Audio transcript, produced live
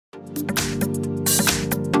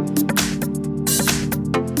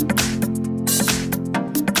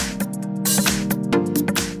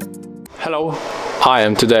Hello, I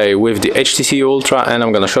am today with the HTC U Ultra and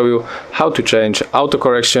I'm gonna show you how to change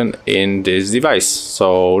autocorrection in this device.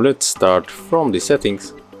 So let's start from the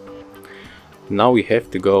settings. Now we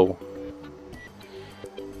have to go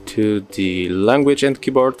to the language and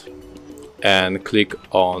keyboard and click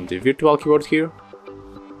on the virtual keyboard here.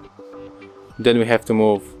 Then we have to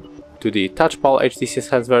move to the touchpad HTC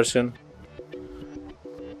Sense version.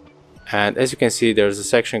 And as you can see, there's a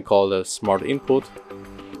section called Smart Input.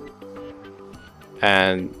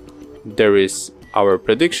 And there is our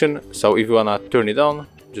prediction, so if you wanna turn it on,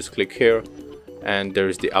 just click here and there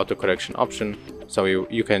is the autocorrection option, so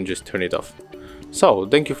you can just turn it off. So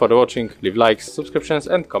thank you for watching, leave likes, subscriptions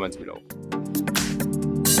and comments below.